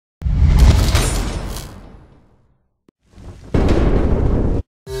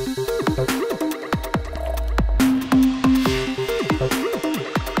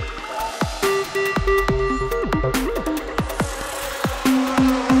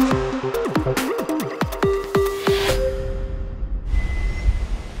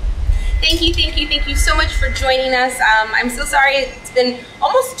joining us. I'm so sorry. It's been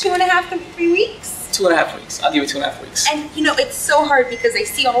almost 2.5 to 3 weeks. 2.5 weeks. I'll give you 2.5 weeks. And you know, it's so hard because I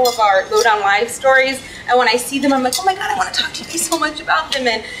see all of our Lowdown Live stories, and when I see them, I'm like, oh my God, I want to talk to you guys so much about them.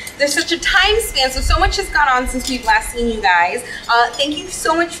 And there's such a time span, so much has gone on since we've last seen you guys. Thank you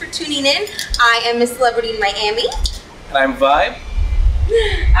so much for tuning in. I am Miss Celebrity in Miami. And I'm Vibe.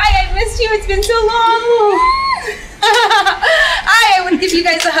 Hi, I missed you. It's been so long. Hi, I would give you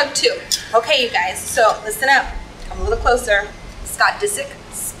guys a hug too. Okay, you guys, so listen up. Come a little closer. Scott Disick,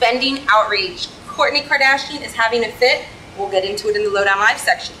 spending outrage. Kourtney Kardashian is having a fit. We'll get into it in the Lowdown Live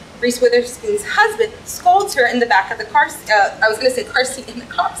section. Reese Witherspoon's husband scolds her in the back of the car. I was gonna say car seat, in the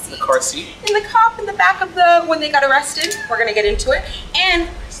cop seat. The car seat. In the cop, in the back of the, when they got arrested. We're gonna get into it. And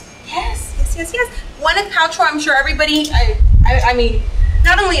yes. Gwyneth Paltrow, I'm sure everybody, I mean,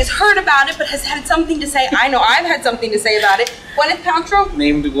 not only has heard about it, but has had something to say. I know I've had something to say about it. Gwyneth Paltrow.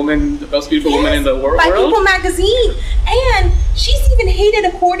 Named the most beautiful woman in the world. By People magazine. And she's even hated,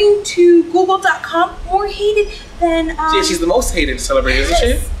 according to Google.com, more hated than... yeah, she's the most hated celebrity, isn't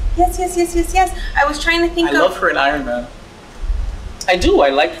she? Yes. I was trying to think I love her in Iron Man. I do. I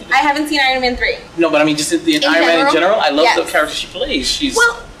like... I haven't seen Iron Man 3. No, but I mean, just in Iron Man in general, I love the character she plays. She's...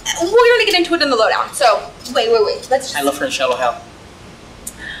 Well, we're going to get into it in the Lowdown. So, wait. Let's just... I love her in Shallow Hal.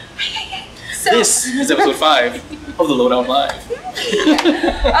 So, this is episode 5 of the Lowdown Live.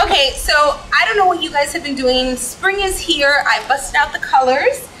 Okay, so I don't know what you guys have been doing. Spring is here. I busted out the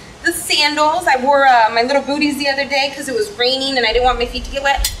colors, the sandals. I wore my little booties the other day because it was raining and I didn't want my feet to get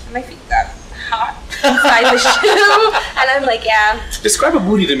wet. My feet got hot inside the shoe, and I'm like, yeah. Describe a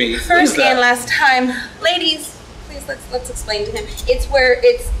booty to me. First and last time, ladies. Please let's explain to him. It's where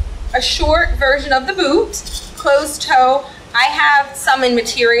it's a short version of the boot, closed toe. I have some in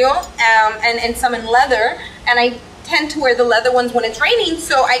material and some in leather, and I tend to wear the leather ones when it's raining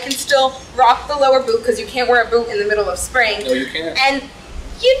so I can still rock the lower boot because you can't wear a boot in the middle of spring. No, you can't. And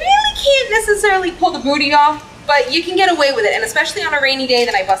you really can't necessarily pull the booty off, but you can get away with it, and especially on a rainy day,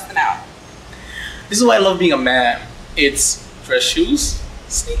 then I bust them out. This is why I love being a man. It's dress shoes,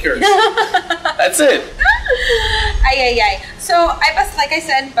 sneakers. That's it. Ay. So I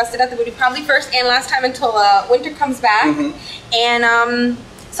busted out the booty probably first and last time until winter comes back. And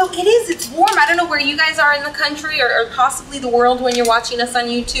so it's warm. I don't know where you guys are in the country or possibly the world when you're watching us on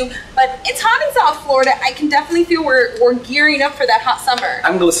YouTube, but it's hot in South Florida. I can definitely feel we're gearing up for that hot summer.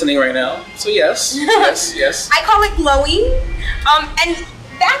 I'm glistening right now, so yes. I call it glowing. And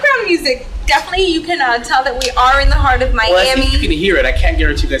background music, definitely you can tell that we are in the heart of Miami. Well, I think you can hear it. I can't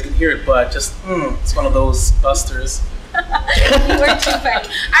guarantee you guys can hear it, but just, it's one of those busters. You were too funny.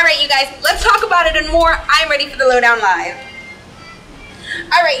 All right, you guys, let's talk about it and more. I'm ready for the Lowdown Live.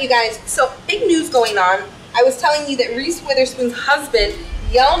 All right, you guys, so big news going on. I was telling you that Reese Witherspoon's husband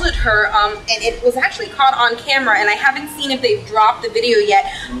yelled at her, and it was actually caught on camera, and I haven't seen if they've dropped the video yet,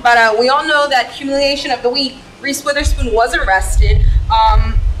 but we all know that humiliation of the week. Reese Witherspoon was arrested.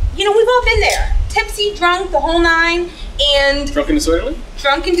 You know, we've all been there. Tipsy, drunk, the whole nine, and... Drunk and disorderly?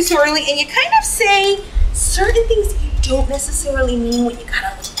 Drunk and disorderly, and you kind of say certain things that you don't necessarily mean when you got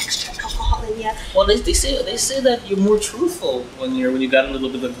a little extra alcohol in you. Well, they say that you're more truthful when you got a little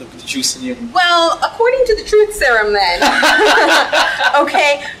bit of the juice in you. Well, according to the truth serum then.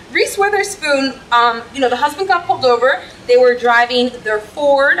 Okay, Reese Witherspoon, you know, the husband got pulled over. They were driving their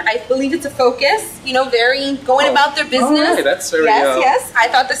Ford, I believe it's a Focus, you know, going about their business. Oh, right. That's very, yes, I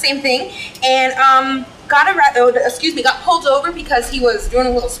thought the same thing. And got pulled over because he was doing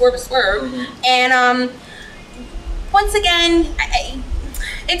a little swerve. And once again,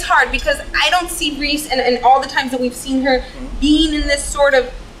 it's hard because I don't see Reese and all the times that we've seen her being in this sort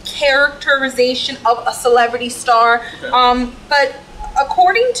of characterization of a celebrity star. Okay. But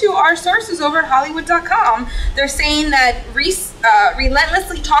according to our sources over at Hollywood.com, they're saying that Reese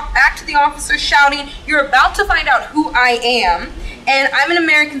relentlessly talked back to the officer, shouting, "You're about to find out who I am, and I'm an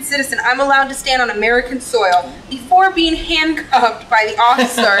American citizen. I'm allowed to stand on American soil," before being handcuffed by the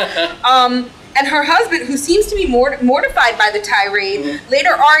officer. And her husband, who seems to be mortified by the tirade,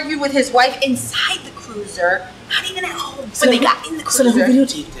 later argued with his wife inside the cruiser, not even at home, but they got in the cruiser. So who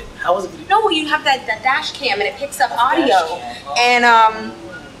videotaped it? How was it videotaped? No, you have that dash cam and it picks up audio. Oh.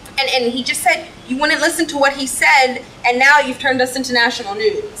 And he just said, you wouldn't listen to what he said, and now you've turned us into national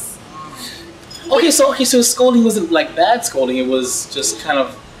news. Okay, so scolding wasn't like bad scolding, it was just kind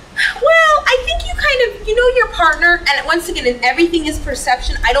of... Well, I think you know your partner, and once again, everything is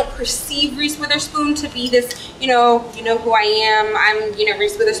perception. I don't perceive Reese Witherspoon to be this, you know who I am. I'm,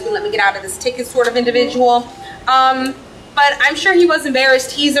 Reese Witherspoon, let me get out of this ticket sort of individual. But I'm sure he was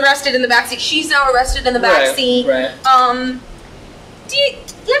embarrassed. He's arrested in the backseat. She's now arrested in the backseat. Right.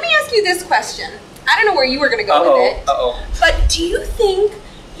 Let me ask you this question. I don't know where you were going to go with it. But do you think,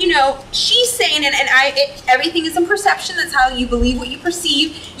 you know, she's saying, and everything is in perception. That's how you believe what you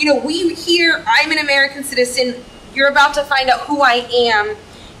perceive. You know, we here, I'm an American citizen. You're about to find out who I am.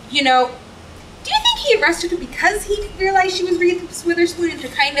 You know, do you think he arrested her because he realized she was Reese Witherspoon and to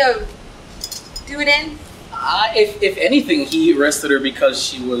kind of do it in? If anything, he arrested her because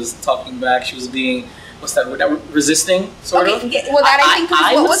she was talking back. She was being, what's that word? Resisting, sort of. Well, that I think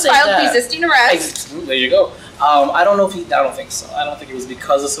was what was filed, resisting arrest. There you go. I don't know if I don't think so. I don't think it was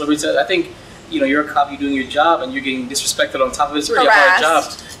because of celebrity. I think, you know, you're a cop, you're doing your job, and you're getting disrespected on top of it. It's already a hard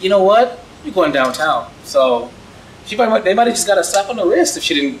job. You know what? You're going downtown. So they might have just got a slap on the wrist if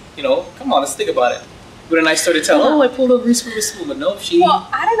she didn't, you know, come on, let's think about it. With a nice story to tell, I pulled up Reese Witherspoon, but no, she... Well,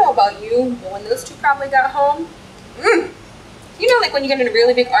 I don't know about you, but when those two probably got home, you know, like when you get in a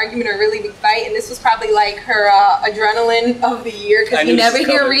really big argument or a really big fight, and this was probably like her adrenaline of the year, because you never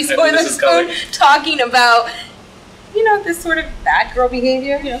hear Reese Witherspoon talking about, you know, this sort of bad girl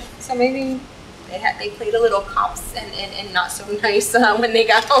behavior. Yeah. So maybe they played a little cops and not so nice when they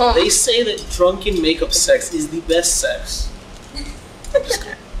got home. They say that drunken makeup sex is the best sex. Just,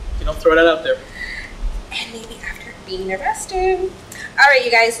 you know, throw that out there. And maybe after being arrested. All right,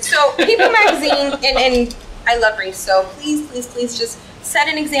 you guys. So People Magazine, and I love Reese, so please just set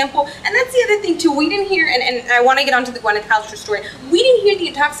an example. And that's the other thing too. We didn't hear, and I want to get onto the Gwyneth Paltrow story. We didn't hear the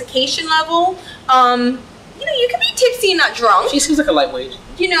intoxication level. You know, you can be tipsy and not drunk. She seems like a lightweight.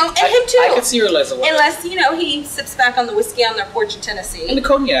 You know, and him too. I could see her as a lightweight. Unless, you know, he sips back on the whiskey on their porch in Tennessee. And the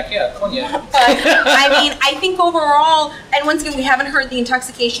cognac, yeah, cognac. But, I mean, I think overall, and once again, we haven't heard the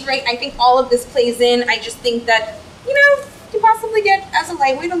intoxication rate. I think all of this plays in. I just think that, you know, you possibly get, as a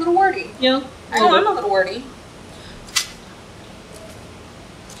lightweight, a little wordy. Yeah. I know, I'm a little wordy.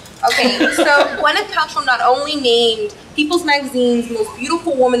 Okay, so Gwyneth Paltrow not only named People's Magazine's most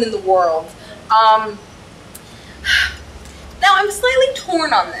beautiful woman in the world. Now, I'm slightly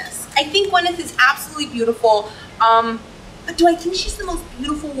torn on this. I think Gwyneth is absolutely beautiful, but do I think she's the most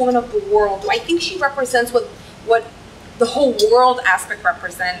beautiful woman of the world? Do I think she represents what the whole world aspect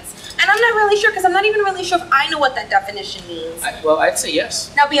represents? And I'm not really sure, because I'm not even really sure if I know what that definition means. Well, I'd say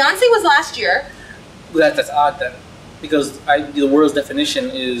yes. Now, Beyonce was last year. That's odd then, because the world's definition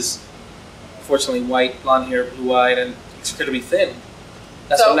is, unfortunately, white, blonde hair, blue-eyed, and incredibly thin.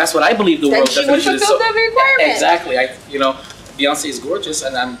 That's what I believe the world's definition is. Then she would fulfill the requirement. Exactly. You know, Beyonce is gorgeous,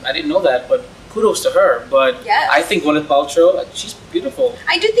 and I didn't know that, but kudos to her. But yes. I think Gwyneth Paltrow, she's beautiful.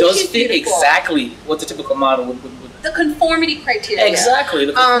 I do think she's beautiful. Does fit exactly what the typical model would. The conformity criteria. Exactly,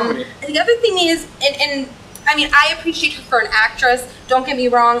 the conformity. And the other thing is, and I mean, I appreciate her for an actress. Don't get me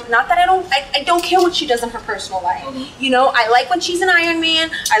wrong. Not that I don't care what she does in her personal life. Mm-hmm. You know, I like when she's an Iron Man.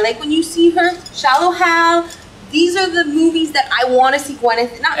 I like when you see her, Shallow Hal. These are the movies that I want to see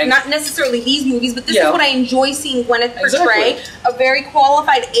Gwyneth, not necessarily these movies, but this is what I enjoy seeing Gwyneth portray. Exactly. A very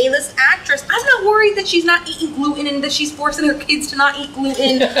qualified A-list actress. I'm not worried that she's not eating gluten and that she's forcing her kids to not eat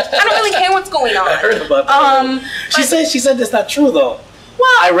gluten. I don't really care what's going on. I heard about that. She said that's not true though.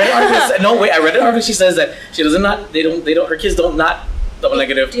 Well, I read an article. No, wait, I read an article. She says that she does not. Her kids don't not double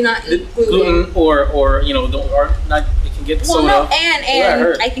negative. Do not eat gluten or you know not. Get well, no,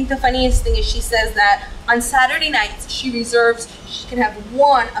 and I think the funniest thing is she says that on Saturday nights she can have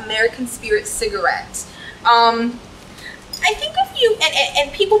one American Spirit cigarette. I think of you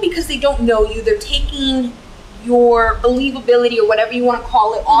and people, because they don't know you, they're taking your believability or whatever you want to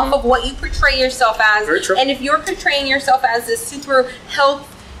call it off of what you portray yourself as. Very true. And if you're portraying yourself as this super health,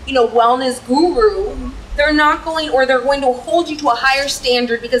 you know, wellness guru, they're not going, or they're going to hold you to a higher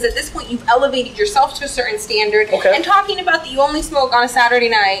standard, because at this point you've elevated yourself to a certain standard. Okay. And talking about that you only smoke on a Saturday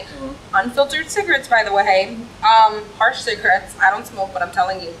night, unfiltered cigarettes, by the way, harsh cigarettes. I don't smoke, but I'm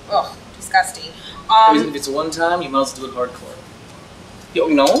telling you, ugh, disgusting. If it's one time, you must do it hardcore. You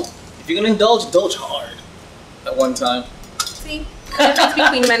know, if you're gonna indulge hard at one time. See? Difference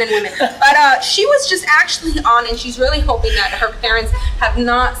between men and women. But she was just actually on, and she's really hoping that her parents have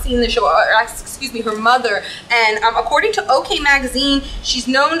not seen the show, or excuse me, her mother. And according to OK Magazine, she's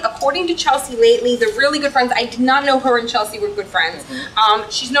known, according to Chelsea lately, they're really good friends. I did not know her and Chelsea were good friends.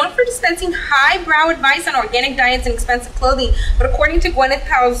 She's known for dispensing highbrow advice on organic diets and expensive clothing. But according to Gwyneth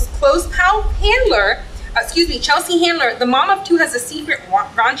Paltrow's close pal handler, Chelsea Handler, the mom of two has a secret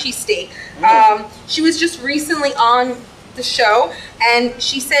raunchy stake. She was just recently on the show, and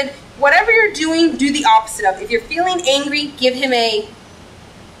she said, whatever you're doing, do the opposite of. If you're feeling angry, give him a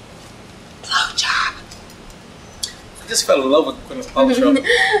blowjob. I just fell in love with Gwyneth Paltrow.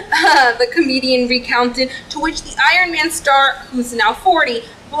 The comedian recounted, to which the Iron Man star, who's now 40,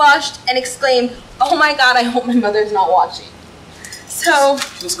 blushed and exclaimed, "Oh my God, I hope my mother's not watching." So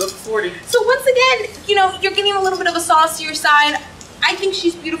let's go for 40. So once again, you know, you're getting a little bit of a saucier side. I think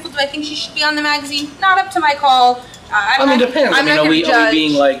she's beautiful. Do I think she should be on the magazine? Not up to my call. I mean, it depends. I mean, are we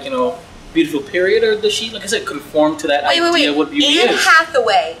being like, you know, beautiful period, or does she, like I said, conform to that idea of what beauty is? Anne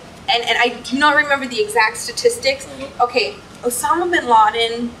Hathaway, and I do not remember the exact statistics. Okay, Osama bin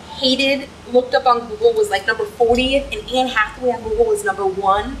Laden looked up on Google, was like number 40th, and Anne Hathaway on Google was number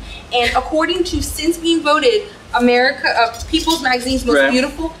 1. And according to, since being voted People's Magazine's most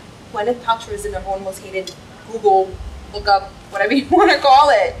beautiful, Gwyneth Paltrow is the number 1 most hated Google look up, whatever you want to call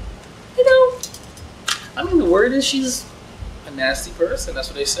it. You know? I mean, the word is she's a nasty person. That's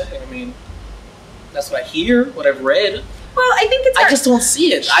what they say. I mean, that's what I hear, what I've read. Well, I think it's I just don't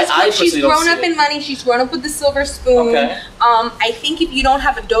see it. She's grown up in money. She's grown up with the silver spoon. Okay. I think if you don't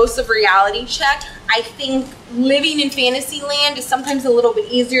have a dose of reality check, I think living in fantasy land is sometimes a little bit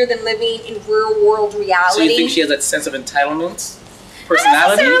easier than living in real world reality. So you think she has that sense of entitlement?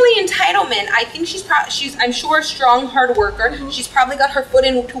 Personality? Not necessarily entitlement. I think she's I'm sure a strong hard worker. She's probably got her foot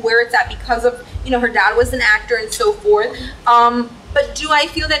in to where it's at because of, you know, her dad was an actor and so forth. But do I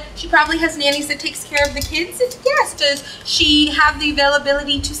feel that she probably has nannies that takes care of the kids? Yes. Does she have the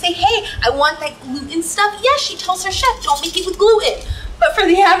availability to say, hey, I want that gluten stuff? Yes, she tells her chef, don't make it with gluten. But for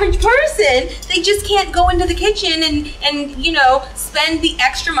the average person, they just can't go into the kitchen and you know, spend the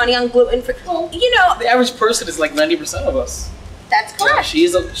extra money on gluten for, you know. The average person is like 90% of us. That's correct.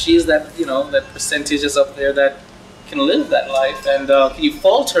 She's that, you know, that percentage is up there that can live that life. And can you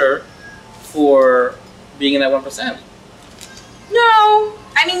fault her for being in that 1%? No,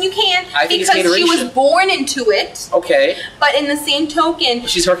 I mean you can't, because she was born into it. Okay. But in the same token,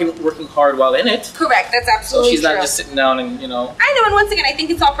 she's working hard while in it. Correct. That's absolutely true. So she's not true. just sitting down and, you know. I know, and once again, I think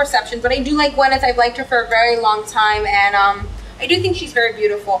it's all perception. But I do like Gwyneth. I've liked her for a very long time, and I do think she's very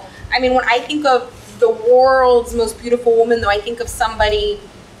beautiful. I mean, when I think of the world's most beautiful woman, though, I think of somebody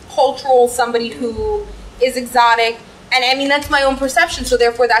cultural, somebody who is exotic. And I mean, that's my own perception, so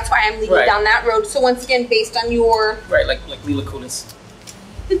therefore that's why I'm leading down that road. So once again, based on your... Right, like Leah Kunis.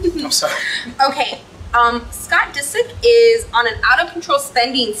 I'm sorry. Okay, Scott Disick is on an out-of-control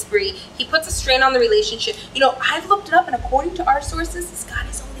spending spree. He puts a strain on the relationship. You know, I've looked it up, and according to our sources, Scott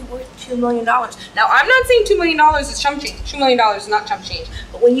is only worth $2 million. Now, I'm not saying $2 million is chump change. $2 million is not chump change.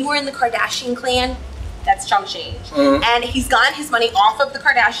 But when you were in the Kardashian clan, that's chump change. And he's gotten his money off of the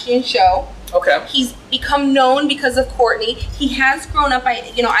Kardashian show. Okay. He's become known because of Kourtney. He has grown up. I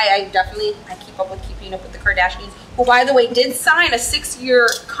keep up with Keeping Up with the Kardashians, who, by the way, did sign a 6-year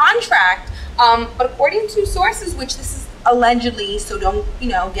contract. But according to sources, which this is allegedly, so don't, you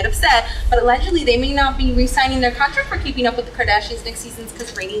know, get upset, but allegedly they may not be re-signing their contract for Keeping Up with the Kardashians next season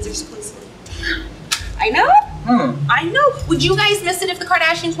because ratings are supposedly down. I know. I know. Would you guys miss it if the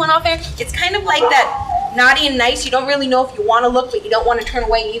Kardashians went off air? It's kind of like that naughty and nice. You don't really know if you want to look, but you don't want to turn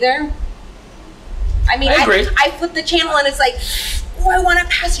away either. I mean, I flip the channel and it's like, oh, I want to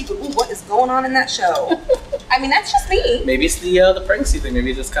pass you, but ooh, what is going on in that show? I mean, that's just me. Maybe it's the pregnancy thing. Maybe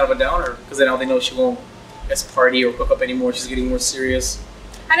it's just kind of a downer because now they know she won't party or hook up anymore. She's getting more serious.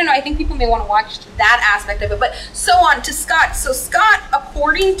 I don't know. I think people may want to watch that aspect of it. But so on to Scott. So Scott,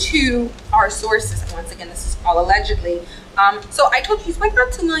 according to our sources, and once again, this is all allegedly. So I told you he's worth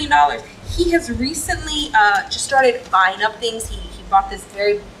about $2 million. He has recently just started buying up things. He bought this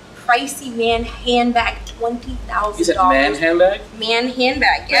very pricey man handbag, $20,000. You said man handbag? Man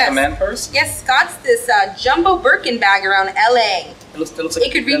handbag, yes. Like a man purse? Yes, Scott's this jumbo Birkin bag around LA. It looks like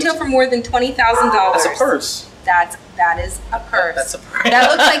it could retail for more than $20,000. That's a purse. That is a purse. That's a purse. That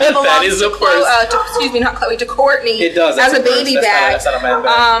looks like it belongs that is a purse. excuse me, not Chloe, to Kourtney. It does. As a baby bag. That's not a man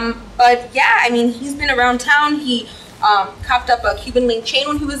bag. But yeah, I mean, he's been around town. He copped up a Cuban link chain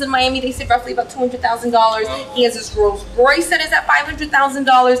when he was in Miami. They said roughly about $200,000. He has this Rolls Royce that is at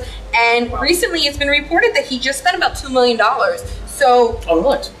 $500,000. And recently it's been reported that he just spent about $2 million. So on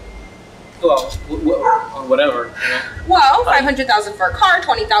what? Well, on whatever. You know? Well, $500,000 for a car,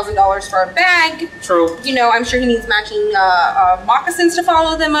 $20,000 for a bag. True. You know, I'm sure he needs matching moccasins to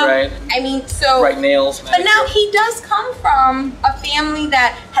follow them up. Right. I mean, so. Right nails. But now he does come from a family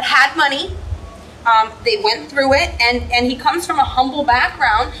that had money. They went through it, and he comes from a humble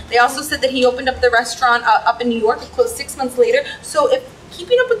background. They also said that he opened up the restaurant up in New York. It closed 6 months later. So if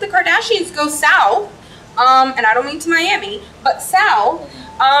Keeping Up with the Kardashians goes south, and I don't mean to Miami, but south,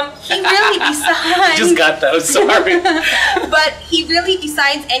 he really besides... Just got that, I'm sorry. But he really,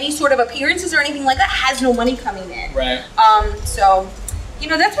 besides any sort of appearances or anything like that, has no money coming in. Right. So, you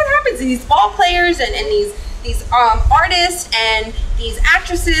know, that's what happens. These ball players and these artists and these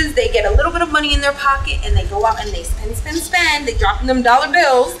actresses, they get a little bit of money in their pocket and they go out and they spend. They drop them dollar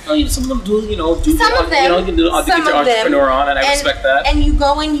bills. Some of them do, some of them, you can do entrepreneur on, and I respect that. And you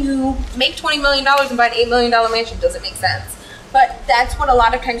go and you make $20 million and buy an $8 million mansion. Doesn't make sense. But that's what a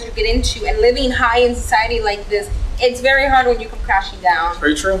lot of times you get into. And living high in society like this, it's very hard when you come crashing down.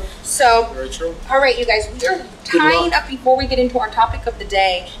 Very true. So, very true. All right, you guys, we're tying up before we get into our topic of the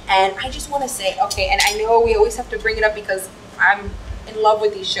day. And I just want to say, okay, and I know we always have to bring it up because I'm in love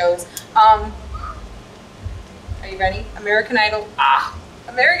with these shows. Are you ready? American Idol.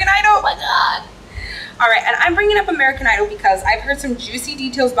 American Idol. Oh my God. All right, and I'm bringing up American Idol because I've heard some juicy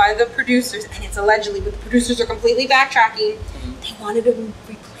details by the producers, and it's allegedly, but the producers are completely backtracking. They wanted to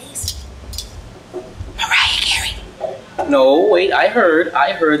replace Mariah Carey. No, wait, I heard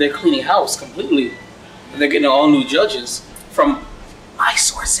they're cleaning house completely. They're getting all new judges from my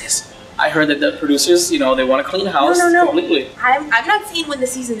sources. I heard that the producers, they want to clean house completely. I'm not saying when the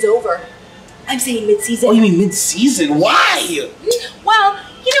season's over. I'm saying mid-season. Oh, you mean mid-season? Why? Yes. Well,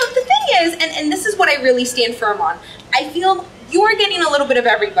 the thing is, and this is what I really stand firm on, I feel you are getting a little bit of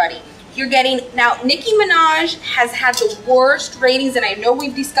everybody. You're getting, now Nicki Minaj has had the worst ratings, and I know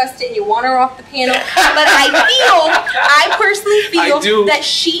we've discussed it and you want her off the panel, but I personally feel that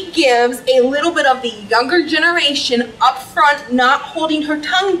she gives a little bit of the younger generation up front, not holding her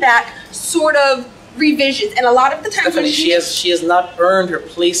tongue back, sort of revisions. And a lot of the times when she has not earned her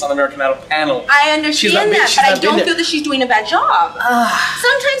place on the American Idol panel. I understand that, but I don't feel that she's doing a bad job.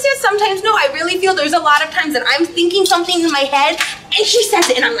 Sometimes yes, sometimes no. I really feel there's a lot of times that I'm thinking something in my head and she says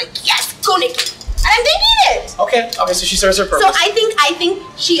it and I'm like, yes, go Nicki. And I'm thinking it. Okay, so she serves her purpose. So I think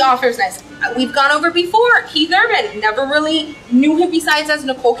she offers nice. We've gone over before. Keith Urban, never really knew him besides as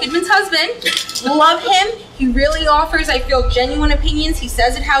Nicole Kidman's husband. Love him. He really offers, I feel, genuine opinions. He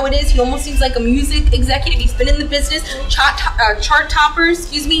says it how it is. He almost seems like a music executive. He's been in the business, chart toppers,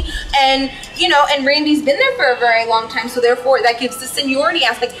 excuse me. And, and Randy's been there for a very long time. So therefore, that gives the seniority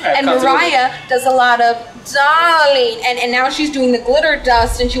aspect. And Mariah does a lot of darling. And now she's doing the glitter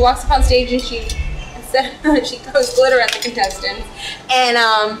dust. And she walks up on stage and she throws glitter at the contestants. And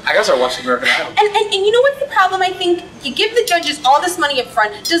I guess I watched American Idol. And you know what's the problem? I think you give the judges all this money up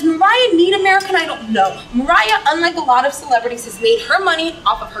front. Does Mariah need American Idol? No. Mariah, unlike a lot of celebrities, has made her money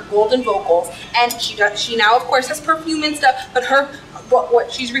off of her golden vocals, and she now of course has perfume and stuff. But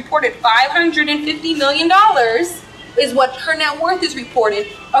what she's reported, $550 million is what her net worth is reported.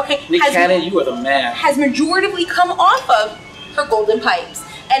 Okay, Nick Cannon, you are the man. Has majoritively come off of her golden pipes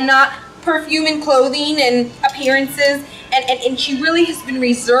and not perfume and clothing and appearances, and she really has been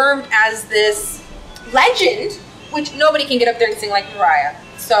reserved as this legend, which nobody can get up there and sing like Mariah.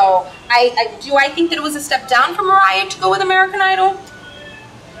 So I think that it was a step down for Mariah to go with American Idol?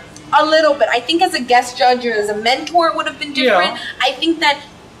 A little bit. I think as a guest judge or as a mentor it would have been different. Yeah. I think that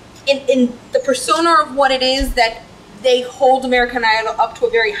in the persona of what it is, that they hold American Idol up to a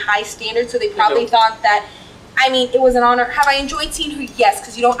very high standard, so they probably thought that, I mean, it was an honor. Have I enjoyed seeing her? Yes,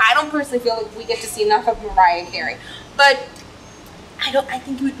 because I don't personally feel like we get to see enough of Mariah Carey. But I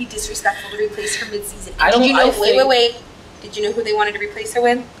think it would be disrespectful to replace her mid-season. Did you know? Wait. Did you know who they wanted to replace her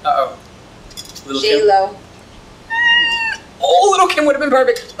with? J-Lo. Little Kim would have been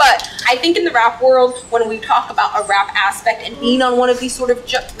perfect. But I think in the rap world, when we talk about a rap aspect and being on one of these sort of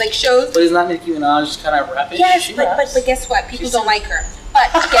shows. But is not Nicki Minaj kind of rapping? Yes, but guess what? People don't like her. But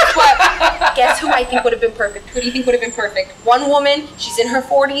guess what? Guess who I think would have been perfect? Who do you think would have been perfect? One woman, she's in her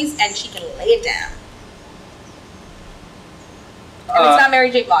 40s, and she can lay it down. And it's not Mary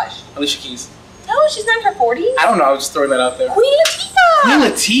J. Blige. Alicia Keys. No, she's not in her 40s. I don't know. I was just throwing that out there. Queen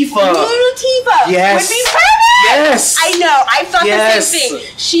Latifah. Yes. Would be perfect. Yes. I know. I thought the same thing.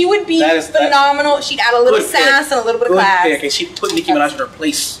 She would be phenomenal. She'd add a little sass and a little bit of class. Okay, she'd put Nicki Minaj in her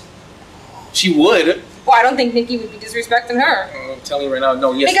place. She would. Well, I don't think Nicki would be disrespecting her. I'm telling you right now,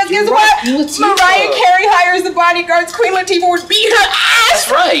 no, yes. Because guess what? Mariah Carey hires the bodyguards. Queen Latifah would beat her ass.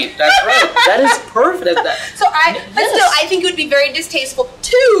 That's right. That is perfect. But still, I think it would be very distasteful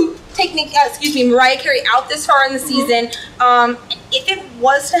to take Mariah Carey out this far in the season. If it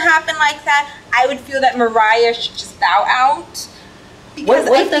was to happen like that, I would feel that Mariah should just bow out. What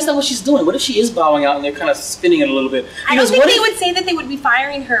if that's not what she's doing? What if she is bowing out and they're kind of spinning it a little bit? I don't think they would say that they would be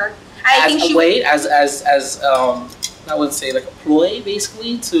firing her. I wouldn't say like a ploy,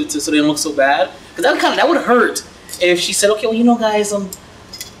 basically, so they don't look so bad. Because that would hurt if she said, okay, well, guys,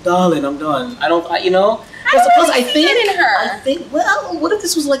 darling, I'm done. I don't see that in her. I think, well, what if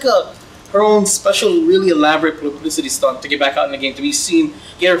this was like her own special, really elaborate publicity stunt to get back out in the game, to be seen,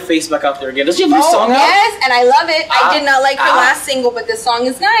 get her face back out there again. Does she have a new song out? Yes, and I love it. I did not like her last single, but this song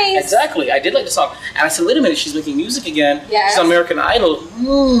is nice. Exactly, I did like the song. And I said, wait a minute, she's making music again. Yes. She's on American Idol.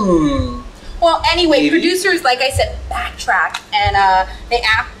 Well, anyway, producers, like I said, backtrack, and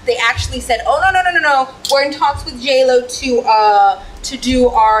they actually said, oh, no, we're in talks with J-Lo to do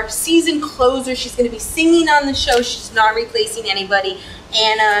our season closer. She's going to be singing on the show. She's not replacing anybody.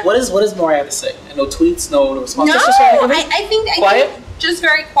 And what is Mariah to say? No tweets, no response. No, I think just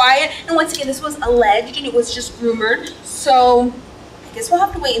very quiet. And once again, this was alleged and it was just rumored. So I guess we'll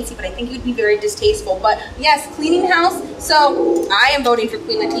have to wait and see. But I think it would be very distasteful. But yes, cleaning house. So I am voting for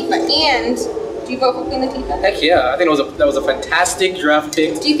Queen Latifah. And do you vote for Queen Latifah? Heck yeah! I think that was a fantastic draft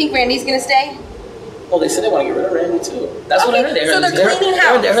pick. Do you think Randy's gonna stay? Oh, they said they want to get rid of Randy too. That's what I heard. So they're cleaning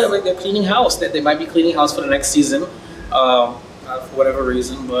house. They're cleaning house. They might be cleaning house for the next season. For whatever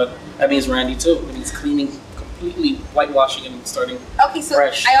reason, but that means Randy too. It means cleaning, completely whitewashing and starting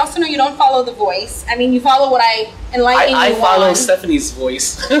fresh. I also know you don't follow The Voice. I mean, you follow what I enlighten you on. I follow Stephanie's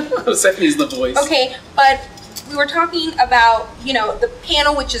voice. Stephanie's The Voice. Okay, but we were talking about, the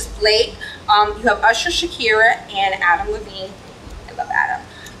panel, which is Blake. You have Usher, Shakira, and Adam Levine. I love Adam.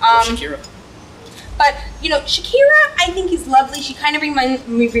 Shakira. But, Shakira, I think is lovely. She kind of reminds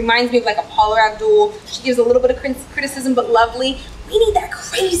me of like a Paula Abdul. She gives a little bit of criticism, but lovely. We need that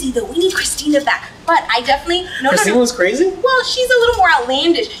crazy, though. We need Christina back. But I definitely... Christina was crazy? Well, she's a little more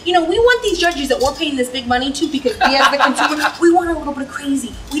outlandish. We want these judges that we're paying this big money to because we as the consumer, we want a little bit of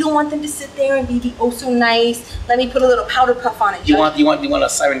crazy. We don't want them to sit there and be oh so nice. Let me put a little powder puff on it. You want a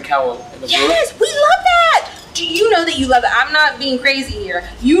Siren Cowell in the group? Yes, we love that. Do you know that you love it? I'm not being crazy here.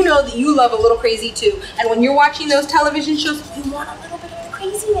 You know that you love a little crazy too. And when you're watching those television shows, you want a little bit of the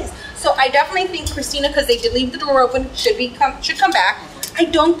craziness. So I definitely think Christina, because they did leave the door open, should come back. I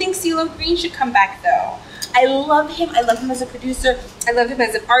don't think CeeLo Green should come back though. I love him. I love him as a producer. I love him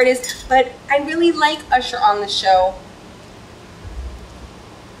as an artist. But I really like Usher on the show.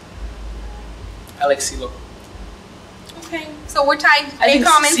 I like CeeLo. Okay, so we're tied. Any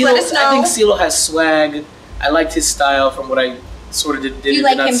comments? Let us know. I think CeeLo has swag. I liked his style from what I sort of did. You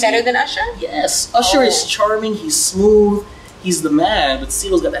like him better than Usher? Yes. Usher is charming. He's smooth. He's the man. But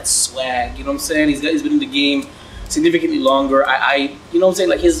CeeLo's got that swag. You know what I'm saying? He's been in the game significantly longer. You know what I'm saying?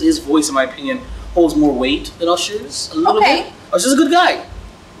 Like his voice, in my opinion, holds more weight than Usher's a little bit. Usher's a good guy,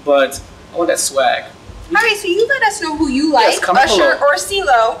 but I want that swag. All right, so you let us know who you like, Usher or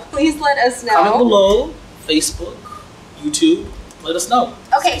CeeLo. Please let us know. Comment below. Facebook, YouTube. Let us know.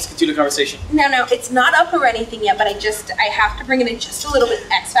 Okay. Let's continue the conversation. No, it's not up or anything yet, but I have to bring it in just a little bit.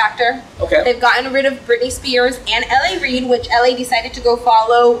 X Factor. Okay. They've gotten rid of Britney Spears and L.A. Reid, which L.A. decided to go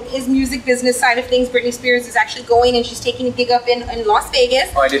follow his music business side of things. Britney Spears is actually going, and she's taking a gig up in Las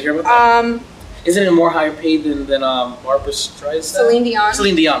Vegas. Oh, I did hear about that. Isn't it more higher paid than Barbra Streisand? Celine Dion.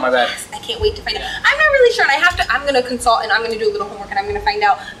 Celine Dion, my bad. I can't wait to find out. I'm not really sure, and I'm going to consult, and I'm going to do a little homework, and I'm going to find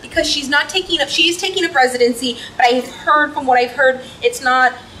out, because she is taking up residency, but I've heard, from what I've heard, it's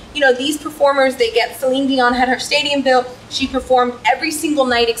not, these performers, Celine Dion had her stadium built. She performed every single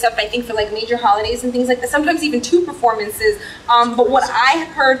night except, I think, for like major holidays and things like that, sometimes even 2 performances. But what I have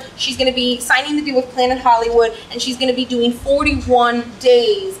heard, she's going to be signing the deal with Planet Hollywood, and she's going to be doing 41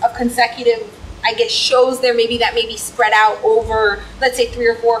 days of consecutive, I guess, shows there. Maybe that may be spread out over, let's say, 3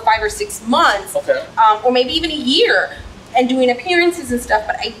 or 4 or 5 or 6 months. Okay. Or maybe even a year, and doing appearances and stuff.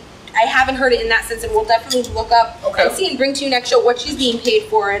 But I haven't heard it in that sense, and we'll definitely look up and see and bring to you next show what she's being paid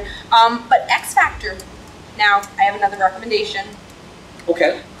for it. But X Factor. Now, I have another recommendation.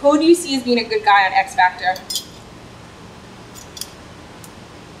 Okay. Who do you see as being a good guy on X Factor?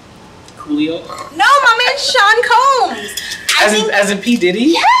 Coolio? No, my man Sean Combs. As in P. Diddy?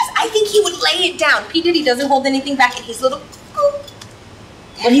 Yes, I think he would lay it down. P. Diddy doesn't hold anything back, and he's little.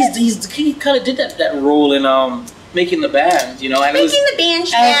 But he kind of did that role in Making the Band, and Making the Band,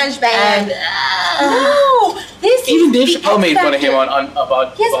 Smash Band. No, this even Dave Chappelle made fun of him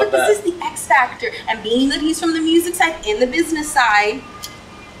about yes, about but this is the X Factor, and being that he's from the music side and the business side,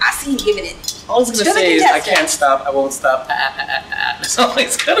 I see him giving it. All he's gonna say is, "I can't stop, I won't stop." That's all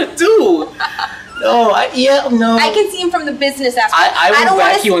he's gonna do. No, I can see him from the business aspect. I won't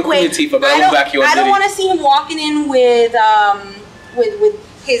back you on Queen Latifah, but I won't back you on Diddy. I don't want to see him walking in with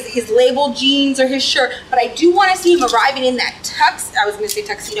his label jeans or his shirt, but I do want to see him arriving in that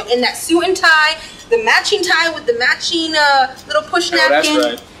tuxedo, in that suit and tie, the matching tie with the matching little push napkin.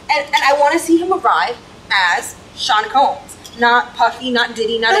 That's right. And I want to see him arrive as Sean Combs. Not Puffy, not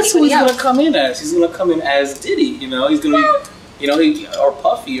Diddy, not That's anybody else. That's who he's going to come in as. He's going to come in as Diddy, He's going to be, or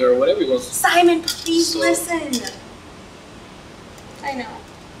Puffy or whatever he goes. Simon, please listen. I know.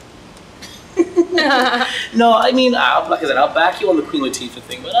 No, I mean, like I said, I'll back you on the Queen Latifah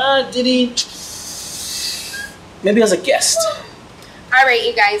thing, but Diddy, maybe as a guest. All right,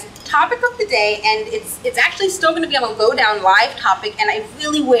 you guys. Topic of the day, and it's actually still going to be on a Lowdown live topic, and I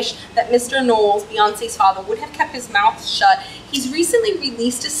really wish that Mr. Knowles, Beyonce's father, would have kept his mouth shut. He's recently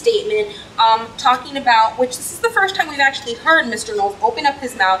released a statement talking about, which this is the first time we've actually heard Mr. Knowles open up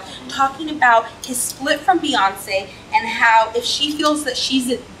his mouth, talking about his split from Beyonce and how if she feels that she's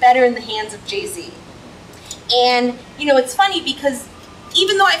better in the hands of Jay-Z. And, you know, it's funny because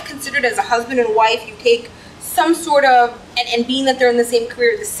even though I've considered as a husband and wife, you take some sort of, and being that they're in the same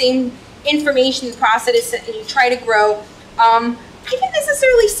career, the same information process, and you try to grow, I didn't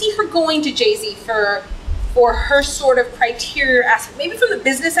necessarily see her going to Jay-Z for her sort of criteria aspect, maybe from the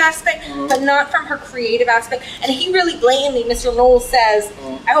business aspect, but not from her creative aspect. And he really blatantly, Mr. Knowles says,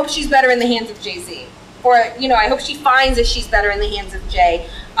 I hope she's better in the hands of Jay-Z. Or, you know, I hope she finds that she's better in the hands of Jay.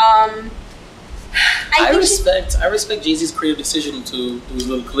 I respect Jay-Z's creative decision to do his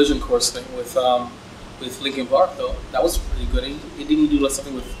little collision course thing with Linkin Park, though. That was pretty good. He didn't do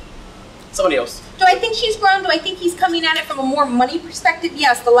something with somebody else. Do I think she's grown? Do I think he's coming at it from a more money perspective?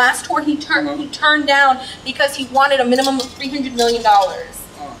 Yes. The last tour he turned down because he wanted a minimum of $300 million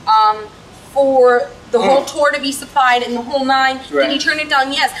for the whole tour to be supplied and the whole nine. Right. Did he turn it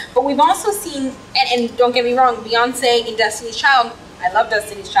down? Yes. But we've also seen, and don't get me wrong, Beyonce in Destiny's Child. I love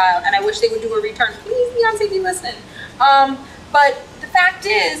Destiny's Child, and I wish they would do a return. Please, Beyonce, be listening. But the fact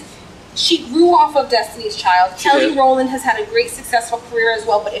is, she grew off of Destiny's Child. Kelly Rowland has had a great successful career as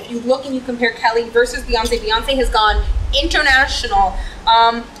well, but if you look and you compare Kelly versus Beyonce, Beyonce has gone international.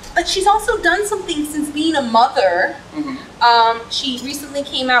 But she's also done something since being a mother. She recently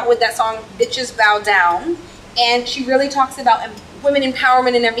came out with that song, Bitches Bow Down, and she really talks about women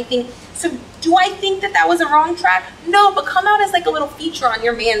empowerment and everything. So do I think that that was a wrong track? No, but come out as like a little feature on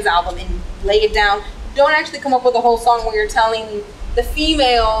your man's album and lay it down. Don't actually come up with a whole song where you're telling the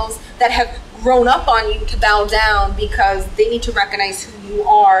females that have grown up on you to bow down because they need to recognize who you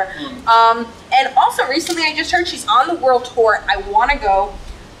are. And also recently I just heard she's on the world tour. I want to go.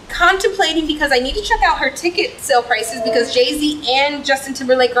 Contemplating because I need to check out her ticket sale prices because Jay-Z and Justin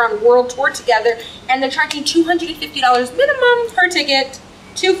Timberlake are on world tour together and they're charging $250 minimum per ticket.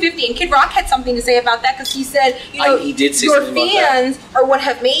 $250, and Kid Rock had something to say about that because he said, you know, he did say your fans are what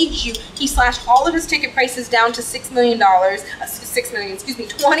have made you. He slashed all of his ticket prices down to $6 million,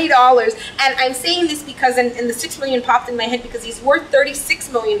 $20. And I'm saying this because, and the $6 million popped in my head because he's worth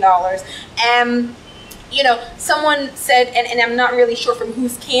 $36 million. And, you know, someone said, and I'm not really sure from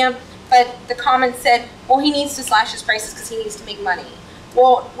whose camp, but the comment said, well, he needs to slash his prices because he needs to make money.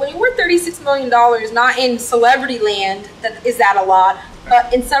 Well, when you're worth $36 million, not in celebrity land, is that a lot?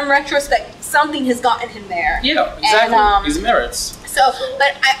 But in some retrospect, something has gotten him there. Yeah, exactly. And, his merits. So,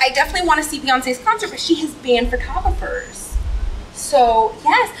 but I definitely want to see Beyonce's concert, but she has banned photographers. So,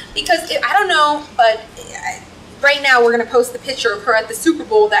 yes, because I don't know, but right now we're going to post the picture of her at the Super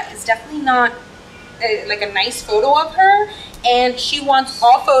Bowl. That is definitely not like a nice photo of her. And she wants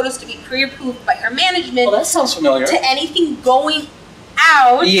all photos to be pre-approved by her management. Oh, that sounds familiar. To anything going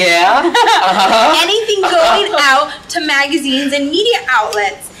out. Yeah. Anything going out to magazines and media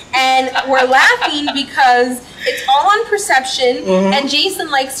outlets. And we're laughing because it's all on perception and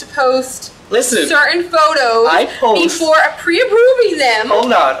Jason likes to post certain photos before pre-approving them.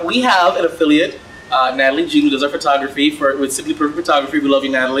 Hold on. We have an affiliate, Natalie Jean, who does our photography with Simply Perfect Photography. We love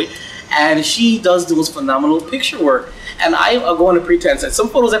you, Natalie. And she does the most phenomenal picture work. And I go on a pretense that some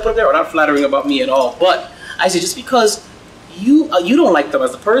photos I put up there are not flattering about me at all. But I say just because you don't like them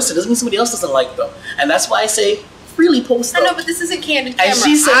as a person doesn't mean somebody else doesn't like them, and that's why I say freely post them. I know, but this isn't candid camera. And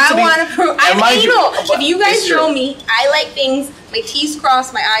she said I want to prove. I'm anal. If you guys know me, I like things my T's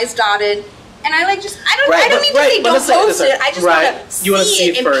crossed, my I's dotted, and I like I don't mean to say don't post it. I just want to see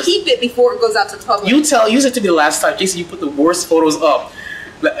it and first. Keep it before it goes out to the public. You said to me the last time, Jason, you put the worst photos up.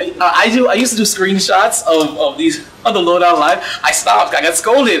 I used to do screenshots of these on the Lowdown Live. I stopped. I got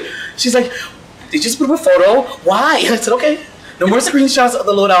scolded. She's like, they just put up a photo. Why? And I said, okay, no more screenshots of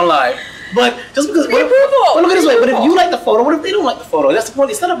the Lowdown Live. But just because, look at this way. But if you like the photo, what if they don't like the photo? That's the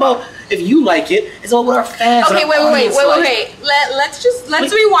point. It's not about if you like it. It's about what our fans. Okay, wait.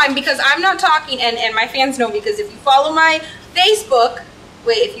 Let's rewind because I'm not talking, and my fans know because if you follow my Facebook,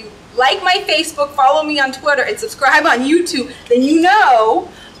 if you like my Facebook, follow me on Twitter, and subscribe on YouTube, then you know.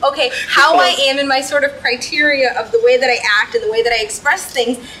 Okay, how I am in my sort of criteria of the way that I act and the way that I express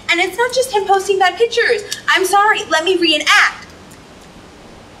things. And it's not just him posting bad pictures. I'm sorry, let me reenact.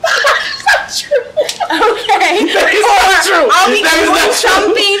 That's not true. Okay. That is not true. I'll be doing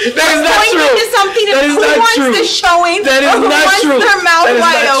something. That is not true. Pointing to something and who wants the showing. That is not true. Who wants their mouth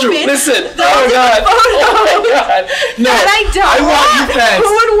wide open. Listen. Oh my God. Oh my God. No. I want you fans. Who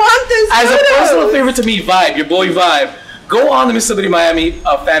would want this As a personal favorite to me, Vibe, your boy Vibe, go on the Miss Celebrity Miami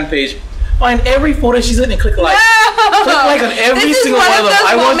fan page. Find every photo she's in and click like. No. Click like on every single one of them.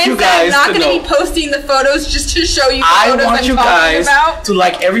 I want you guys to know. I'm not going to be posting the photos just to show you I want you guys to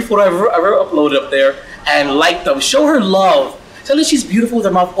like every photo I've ever uploaded up there and like them. Show her love. Tell her she's beautiful with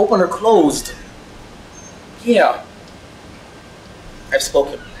her mouth open or closed. Yeah. I've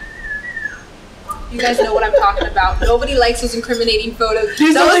spoken. You guys know what I'm talking about. Nobody likes those incriminating photos.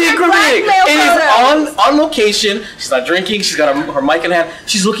 She's only incriminating. It is on location. She's not drinking. She's got her mic in hand.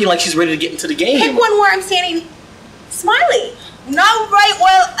 She's looking like she's ready to get into the game. Pick one where I'm standing smiling. Not right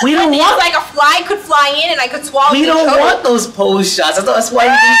well. We don't want like a fly could fly in and I could swallow. We don't want those pose shots. That's why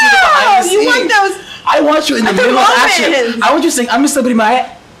you need to do the behind the scenes. You want those? I want you in the middle of action. I want you saying, "I'm Miss Celebrity Miami,"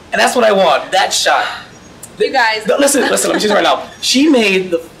 and that's what I want. That shot. You guys. Listen, let me say right now. She made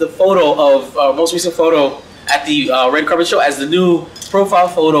the photo of most recent photo at the red carpet show as the new profile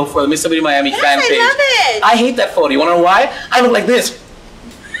photo for the Miss Celebrity Miami fan page. I love it. I hate that photo. You wanna know why? I look like this.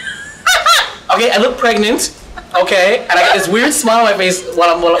 Okay, I look pregnant. Okay, and I got this weird smile on my face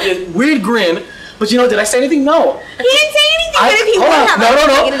weird grin. But you know, did I say anything? No. He didn't say anything. But if he would have,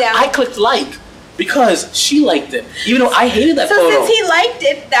 no. I clicked like. Because she liked it. Even though I hated that photo. So since he liked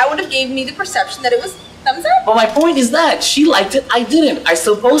it, that would have gave me the perception that it was thumbs up. But my point is that she liked it, I didn't. I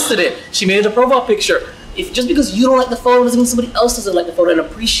still posted it. She made it a profile picture. If just because you don't like the photo doesn't mean somebody else doesn't like the photo and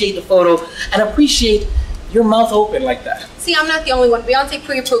appreciate the photo and appreciate your mouth open like that. See, I'm not the only one. Beyonce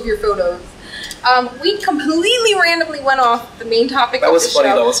pre-approved your photos. We completely randomly went off the main topic. That was funny.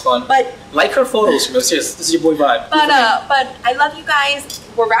 That was fun. But like her photos. Serious. This is your boy Vibe. But I love you guys.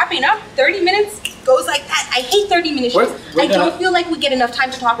 We're wrapping up. 30 minutes goes like that. I hate 30 minutes. I don't feel like we get enough time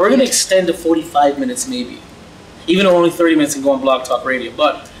to talk. We're gonna extend to 45 minutes maybe, even though only 30 minutes can go on Blog Talk Radio.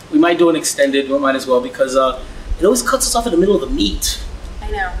 But we might do an extended. We might as well because it always cuts us off in the middle of the meat. I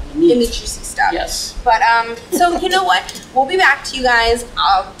know. In the juicy stuff. Yes. But so you know what? We'll be back to you guys.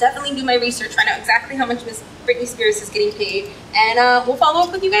 I'll definitely do my research, find out exactly how much Miss Britney Spears is getting paid, and we'll follow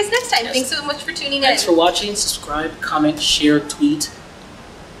up with you guys next time. Yes. Thanks so much for tuning in. Thanks for watching. Subscribe, comment, share, tweet.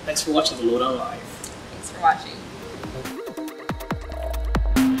 Thanks for watching The Lowdown Live. Thanks for watching.